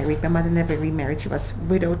never remarried. My mother never remarried. She was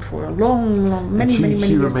widowed for a many years.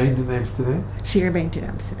 She remained in Amsterdam? She remained in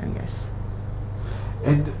Amsterdam, yes.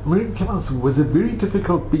 And Miriam, was it very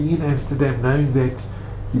difficult being in Amsterdam, knowing that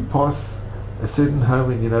you pass a certain home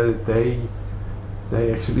and you know that they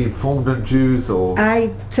actually informed on Jews? Or I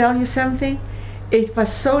tell you something, it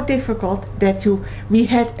was so difficult that we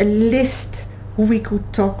had a list who we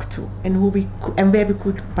could talk to and where we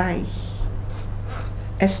could buy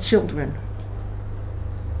as children.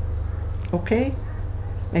 Okay?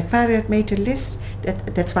 My father had made a list.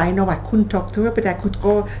 That's why I know I couldn't talk to her, but I could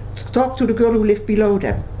go talk to the girl who lived below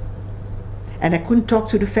them. And I couldn't talk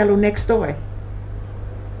to the fellow next door.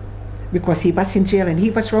 Because he was in jail and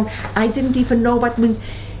he was wrong. I didn't even know what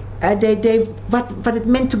it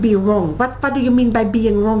meant to be wrong. What do you mean by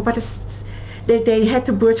being wrong? They had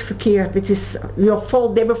the word verkeerd, which is your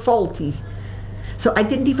fault, they were faulty. So I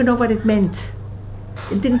didn't even know what it meant.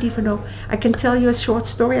 I didn't even know. I can tell you a short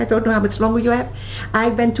story. I don't know how much longer you have. I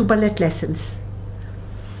went to ballet lessons.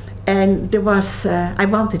 And there was, I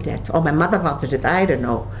wanted that, or my mother wanted it, I don't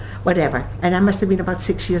know, whatever. And I must have been about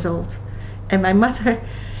 6 years old. And my mother,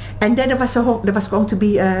 and then there was going to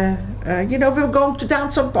be, we were going to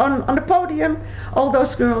dance on the podium, all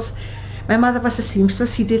those girls. My mother was a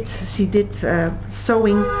seamstress. She did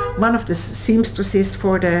sewing, one of the seamstresses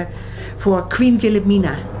for Queen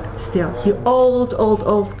Wilhelmina, still, the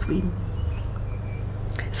old queen.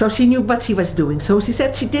 So she knew what she was doing. So she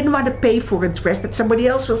said she didn't want to pay for a dress that somebody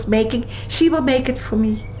else was making. She will make it for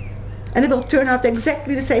me. And it will turn out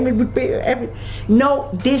exactly the same. It would be no,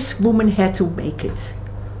 this woman had to make it.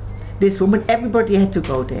 This woman, everybody had to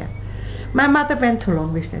go there. My mother went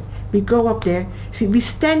along with that. We go up there, see, we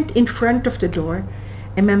stand in front of the door,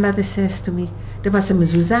 and my mother says to me, there was a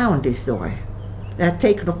mezuzah on this door. They had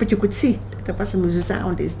taken off, but you could see that there was a mezuzah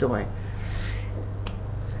on this door.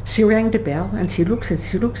 She rang the bell, and she looks and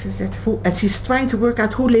said, who, and she's trying to work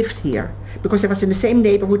out who lived here, because I was in the same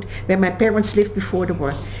neighborhood where my parents lived before the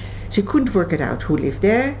war. She couldn't work it out who lived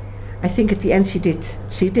there. I think at the end she did.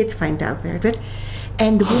 She did find out where it was.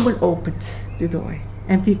 And the woman opened the door.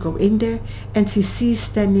 And we go in there, and she sees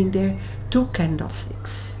standing there 2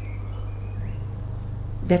 candlesticks.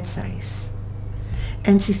 That size.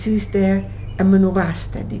 And she sees there a menorah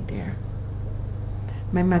standing there.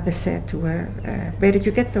 My mother said to her, where did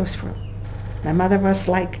you get those from? My mother was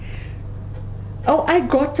like, oh, I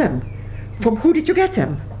got them. From who did you get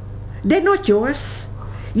them? They're not yours.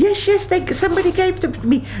 Yes, somebody gave them to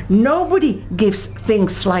me. Nobody gives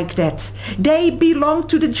things like that. They belong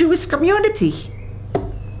to the Jewish community.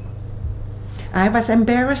 I was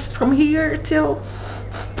embarrassed from here till...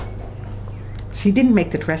 She didn't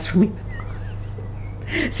make the dress for me.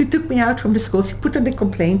 She took me out from the school. She put on the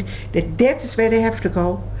complaint that that is where they have to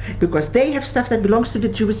go, because they have stuff that belongs to the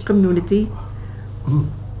Jewish community.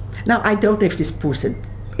 Now, I don't know if this person,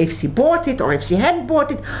 if she bought it or if she hadn't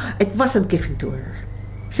bought it, it wasn't given to her.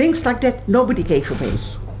 Things like that, nobody gave away.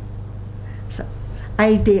 So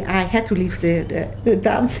I had to leave the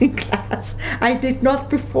dancing class. I did not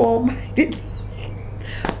perform. I did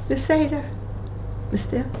the Seder.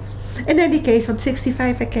 Still. In any case, on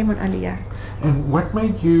 65 I came on Aliyah. And what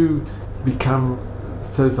made you become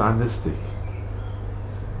so Zionistic?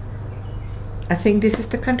 I think this is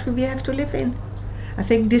the country we have to live in. I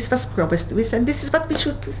think this was promised to us, and this is what we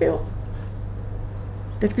should fulfill.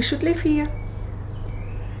 That we should live here.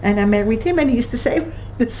 And I married him, and he's the same,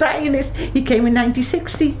 the Zionist. He came in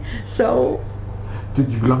 1960, so...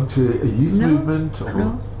 Did you belong to a youth movement? Or?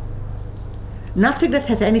 No. Nothing that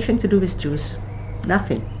had anything to do with Jews.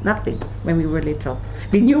 Nothing, when we were little.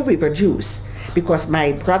 We knew we were Jews, because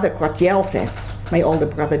my brother got yelled at. My older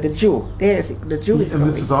brother, the Jew. There's the Jew is And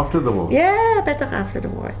this was after the war? Yeah, better after the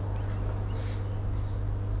war.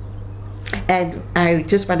 And I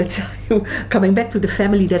just want to tell you, coming back to the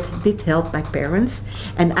family that did help my parents,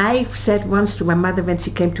 and I said once to my mother when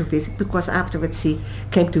she came to visit, because afterwards she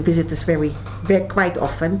came to visit us quite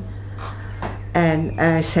often, and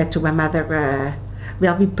I said to my mother,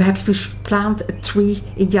 well, perhaps we should plant a tree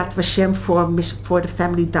in Yad Vashem for the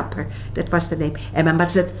family Dapper. That was the name. And my mother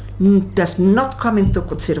said, does not come into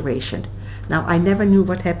consideration. Now, I never knew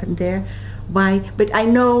what happened there. Why? But I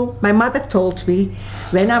know, my mother told me,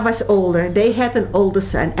 when I was older, they had an older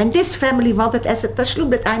son, and this family wanted as a tashlum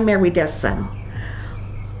that I marry their son.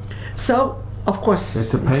 So, of course...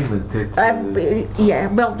 It's a payment. Yeah,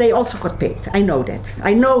 well, they also got paid. I know that.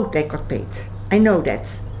 I know they got paid. I know that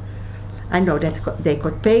they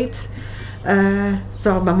got paid.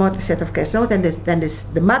 So my mother said, of course, no. Then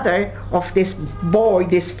the mother of this boy,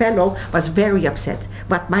 this fellow, was very upset.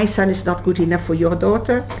 But my son is not good enough for your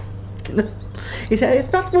daughter. He said,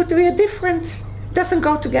 it's not good, we are different. Doesn't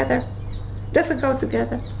go together.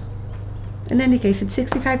 In any case, in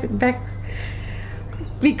 65, back,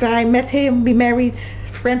 I met him, we married.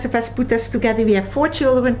 Friends of us put us together. We have 4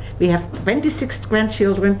 children. We have 26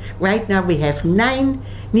 grandchildren. Right now we have 9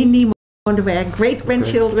 Nini on the way,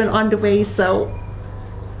 great-grandchildren on the way, so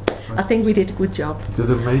I think we did a good job. You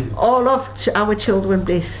did amazing. All of our children,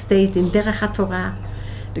 they stayed in Derech HaTorah.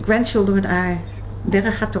 The grandchildren are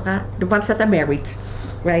Derech HaTorah, the ones that are married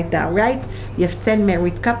right now, right? We have 10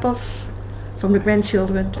 married couples from the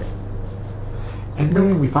grandchildren. And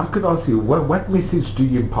Miriam, if I could ask you, what message do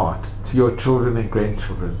you impart to your children and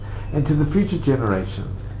grandchildren and to the future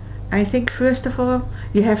generations? I think first of all,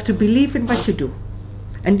 you have to believe in what you do.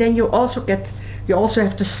 And then you also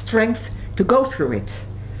have the strength to go through it.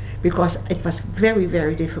 Because it was very,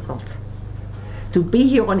 very difficult. To be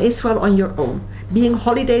here on Israel on your own. Being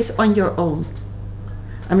holidays on your own.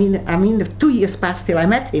 I mean, the 2 years passed till I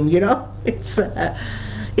met him, you know.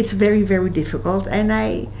 It's very, very difficult,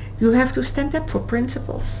 and you have to stand up for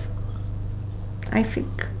principles, I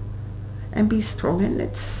think, and be strong, and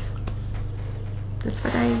that's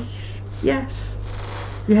what yes,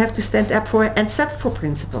 you have to stand up for and suffer for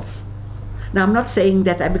principles. Now, I'm not saying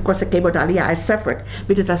that because I came out Aliyah I suffered,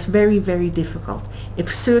 but it was very, very difficult.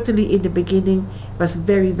 Certainly in the beginning, it was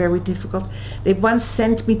very, very difficult. They once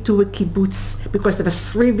sent me to a kibbutz because there was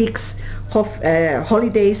 3 weeks of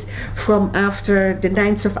holidays from after the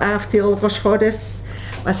 9th of Av till Rosh Chodesh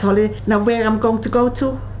was holiday. Now, where I'm going to go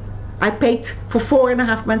to? I paid for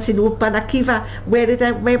 4.5 months in Upanakiva.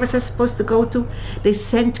 Where was I supposed to go to? They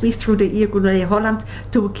sent me through the Miraculously Holland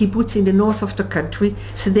to a kibbutz in the north of the country,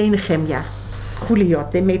 Sedenechemia,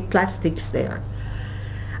 Juliot. They made plastics there.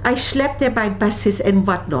 I slept there by buses and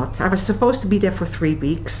whatnot. I was supposed to be there for 3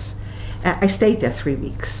 weeks. I stayed there 3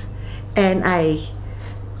 weeks. And I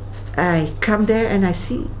come there and I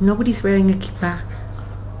see nobody's wearing a kippah.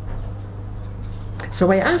 So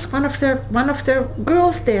I asked one of the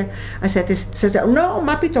girls there. I said, says, no,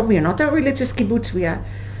 Mapito, we are not a religious kibbutz, we are.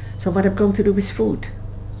 So what I'm going to do is food.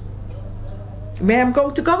 Where I'm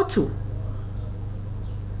going to go to.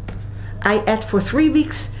 I ate for 3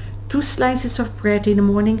 weeks 2 slices of bread in the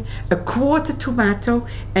morning, a quarter tomato,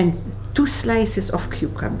 and 2 slices of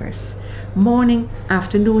cucumbers. Morning,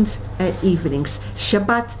 afternoons, and evenings.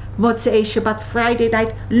 Shabbat, Motzei Shabbat, Friday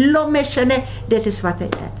night, lo meshane. That is what I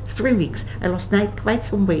ate. 3 weeks. I lost quite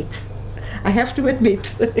some weight. I have to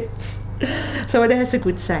admit. So it has a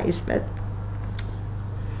good size, but.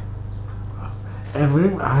 And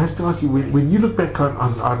Miriam, I have to ask you, when you look back on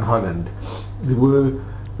Holland, there were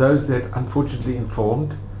those that unfortunately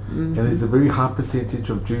informed, and there's a very high percentage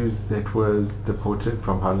of Jews that was deported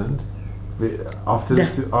from Holland. After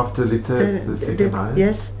Litter, it's the second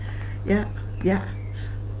highest. Yes, yeah.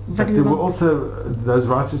 But there were also those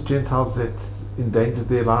righteous Gentiles that endangered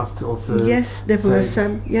their lives to also. Yes, there were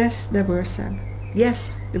some. Yes, there were some.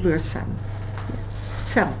 Yes, there were some.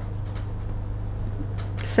 Some.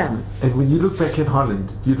 And when you look back in Holland,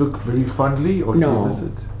 do you look very fondly, or do you miss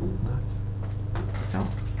it? No,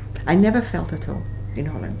 I never felt at all in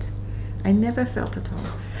Holland. I never felt at all.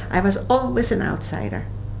 I was always an outsider.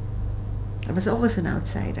 I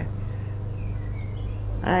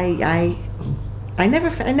never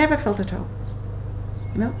felt at home.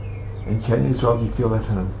 No. And can Israel, you feel at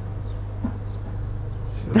home?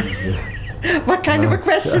 Sure, yeah. What kind of a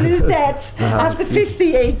question is that? After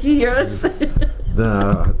 58 years.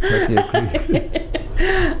 No, I totally agree.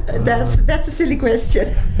 That's a silly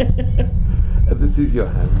question. This is your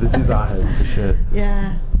home. This is our home for sure.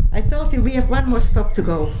 Yeah. I told you we have one more stop to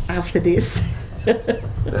go after this.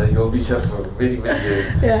 You'll be here for many, many years.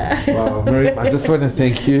 Yeah. Wow, Miriam, I just want to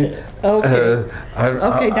thank you. Okay.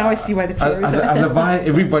 Now I see what it's yours. I don't know why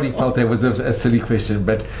everybody felt there was a silly question,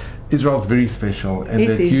 but Israel's very special, and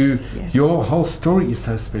your whole story is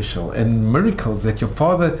so special, and miracles that your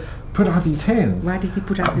father put out his hands. Why did he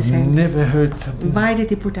put out his hands? I've never heard something. Why did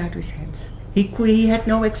he put out his hands? He had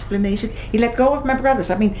no explanation. He let go of my brothers.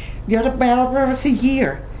 I mean, the other brother was a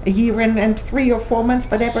year and 3 or 4 months,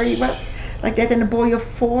 whatever he was, like that, and a boy of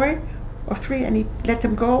 4 or 3, and he let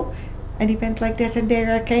them go, and he went like that, and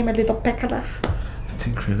there came a little pekalach. That's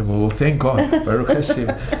incredible. Well, thank God. Baruch Hashem.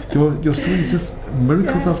 Your story is just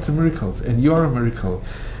miracles after miracles, and you are a miracle.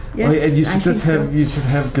 Yes, and you should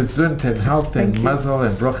have gesund and health and mazel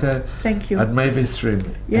and bracha. Thank you. And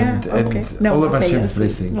Mevesrim. Yeah, and all of Hashem's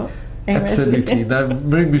blessing. No. Absolutely. No,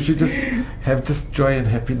 Miriam, we should just have joy and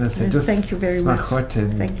happiness and just thank you very much.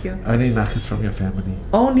 And thank you. Only nachas from your family.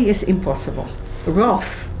 Only is impossible.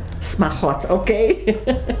 Rough smachot, okay?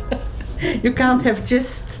 You can't have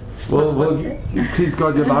just smachot. Well, please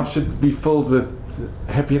God, your life should be filled with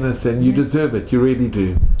happiness, and you deserve it. You really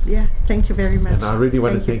do. Yeah, thank you very much. And I really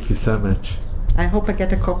want to thank you so much. I hope I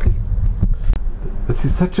get a copy. This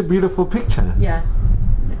is such a beautiful picture. Yeah.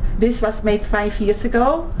 This was made 5 years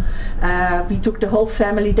ago. We took the whole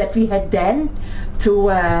family that we had then to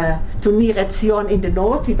Nir Etzion in the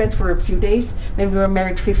north. We went for a few days when we were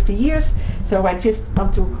married 50 years. So I just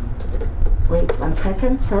want to, wait 1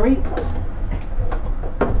 second, sorry.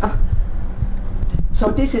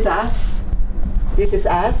 So this is us. This is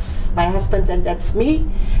us, my husband, and that's me.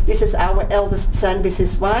 This is our eldest son, this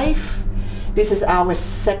is wife. This is our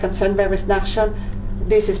second son, where is Nachshon?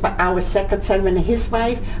 This is our second son and his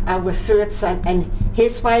wife, our third son and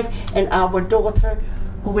his wife, and our daughter,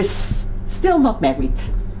 who is still not married.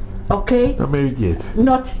 Okay? Not married yet.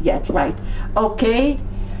 Not yet, right. Okay.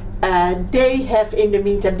 They have in the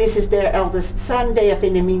meantime, this is their eldest son, they have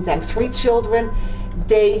in the meantime 3 children.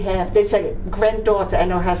 There's a granddaughter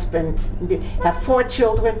and her husband. They have 4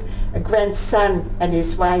 children. A grandson and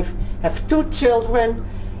his wife have 2 children.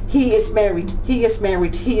 He is married, he is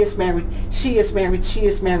married, he is married, she is married, she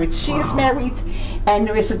is married, she is married. And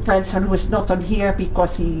there is a grandson who is not on here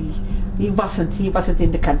because he wasn't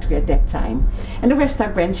in the country at that time. And the rest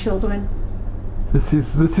are grandchildren. This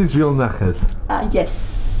is real nachas.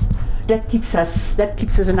 Yes. That keeps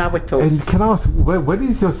us on our toes. And can I ask, what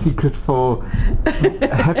is your secret for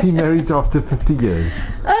a happy marriage after 50 years?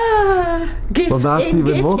 Give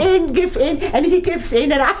in, and he gives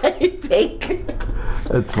in and I take.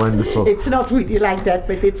 It's wonderful. It's not really like that,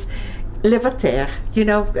 but live at there, you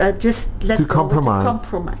know, just let to go compromise.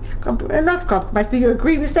 Not compromise. Do you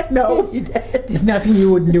agree with that? No. There's nothing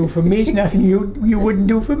you wouldn't do for me. There's nothing you wouldn't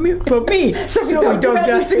do for me. So we don't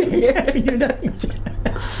just do nothing.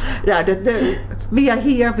 we are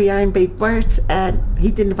here. We are in Beetwort, and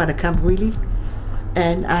he didn't want to come really,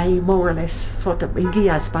 and I more or less thought of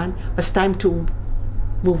Glassman was time to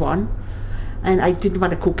move on, and I didn't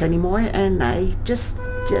want to cook anymore, and I just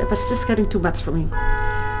was just getting too much for me.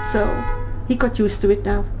 So he got used to it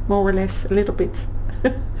now, more or less, a little bit.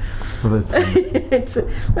 Well, that's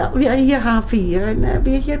fine. Well, we are here half a year, and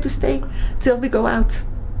we are here to stay till we go out,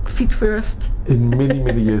 feet first. In many,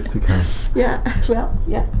 many years to come. Yeah, well,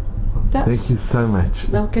 yeah. Thank you so much.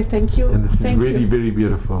 Okay, thank you. And this is Thank really you. very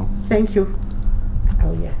beautiful. Thank you.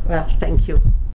 Oh yeah, well, thank you.